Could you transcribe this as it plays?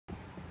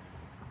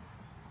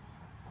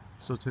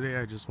So today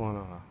I just want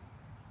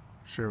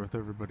to share with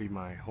everybody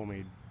my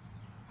homemade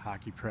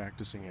hockey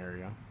practicing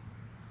area.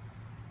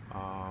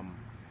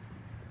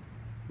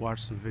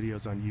 Watched some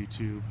videos on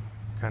YouTube,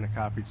 kind of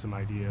copied some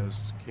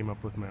ideas, came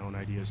up with my own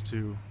ideas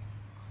too,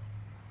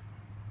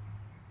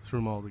 threw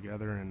them all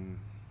together and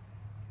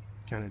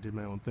kind of did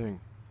my own thing.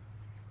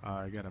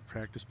 I got a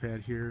practice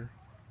pad here,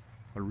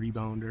 a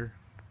rebounder,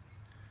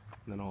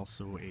 and then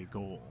also a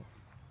goal.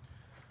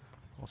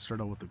 I'll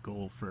start out with the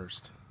goal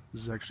first.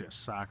 This is actually a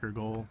soccer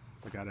goal.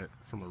 I got it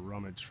from a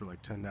rummage for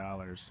like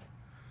 $10.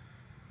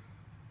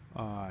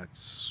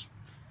 It's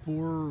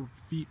 4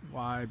 feet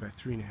wide by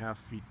 3.5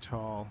 feet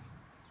tall,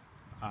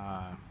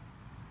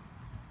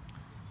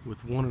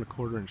 with 1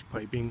 1/4 inch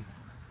piping.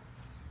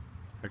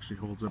 Actually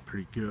holds up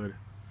pretty good.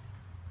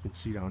 You can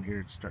see down here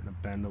it's starting to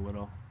bend a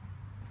little.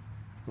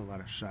 A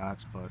lot of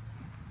shots, but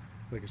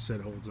like I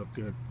said, holds up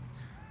good.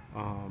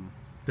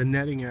 The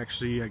netting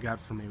actually I got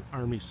from an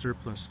Army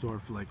surplus store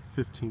for like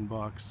 15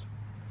 bucks.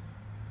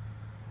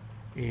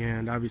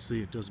 And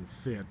obviously it doesn't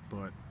fit,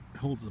 but it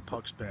holds the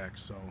pucks back,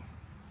 so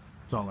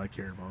that's all I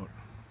care about.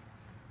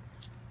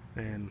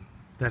 And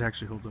that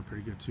actually holds up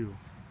pretty good too.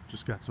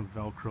 Just got some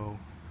Velcro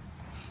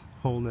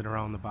holding it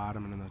around the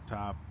bottom and on the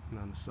top and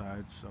on the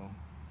sides. So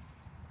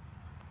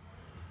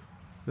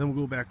then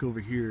we'll go back over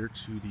here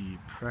to the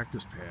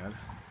practice pad.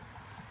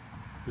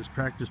 This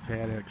practice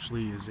pad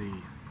actually is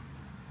a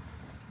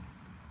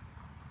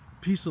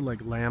piece of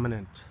like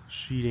laminate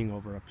sheeting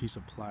over a piece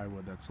of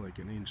plywood that's like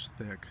 1 inch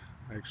thick.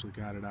 I actually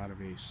got it out of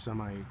a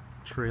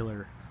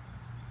semi-trailer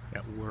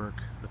at work.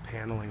 The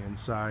paneling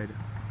inside,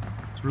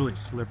 it's really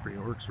slippery.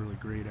 It works really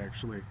great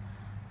actually.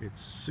 It's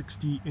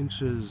 60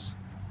 inches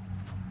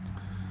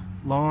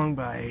long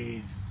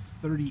by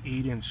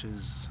 38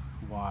 inches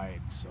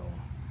wide, so,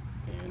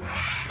 and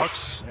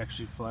pucks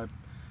actually fly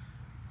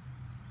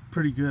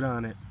pretty good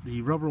on it.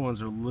 The rubber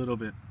ones are a little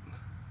bit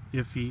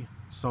iffy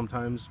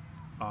sometimes,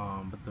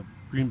 but the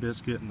Green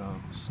Biscuit and the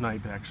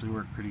Snipe actually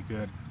work pretty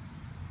good.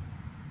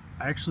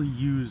 I actually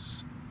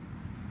use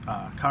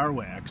car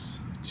wax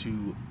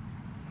to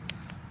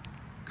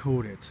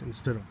coat it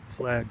instead of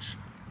Pledge.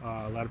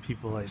 A lot of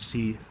people I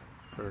see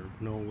or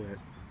know it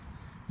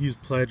use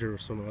Pledge or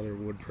some other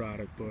wood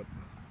product, but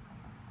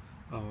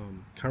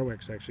car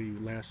wax actually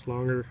lasts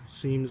longer,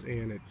 seems,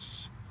 and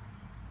it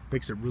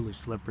makes it really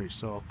slippery,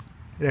 so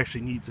it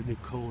actually needs a new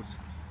coat.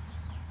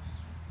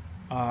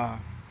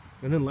 And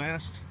then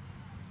last,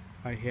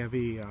 I have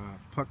a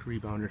puck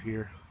rebounder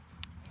here.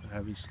 I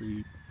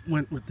obviously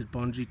went with the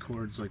bungee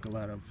cords like a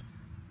lot of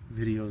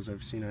videos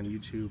I've seen on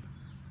YouTube.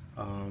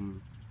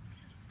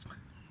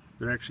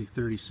 They're actually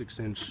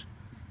 36-inch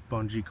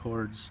bungee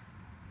cords,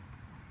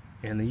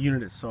 and the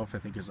unit itself I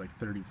think is like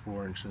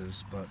 34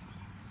 inches, but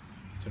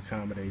to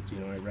accommodate, you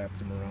know, I wrapped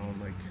them around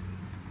like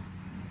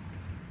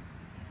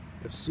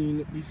I've seen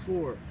it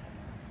before.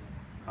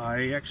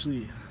 I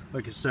actually,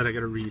 like I said, I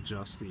gotta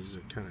readjust these.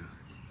 They're kind of,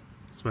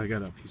 that's why I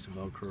got a piece of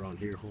Velcro around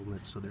here holding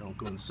it so they don't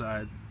go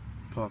inside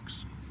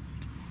pucks.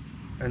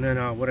 And then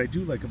what I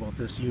do like about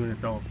this unit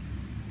though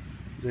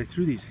is I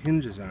threw these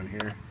hinges on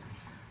here,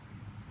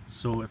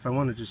 so if I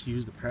want to just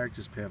use the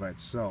practice pad by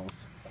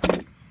itself,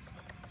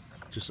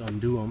 just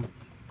undo them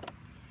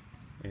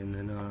and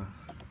then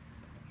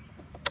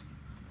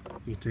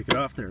you can take it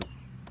off there.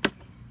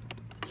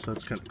 So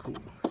that's kind of cool.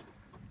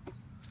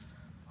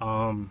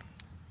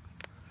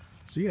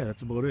 So yeah,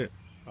 that's about it.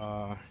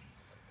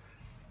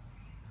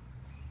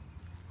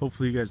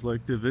 Hopefully you guys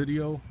liked the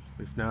video.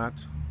 If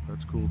not,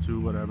 that's cool too,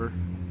 whatever.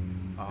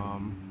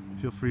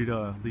 Feel free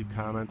to leave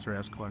comments or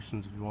ask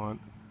questions if you want.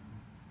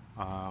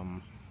 I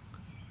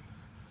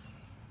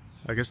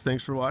guess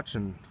thanks for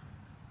watching.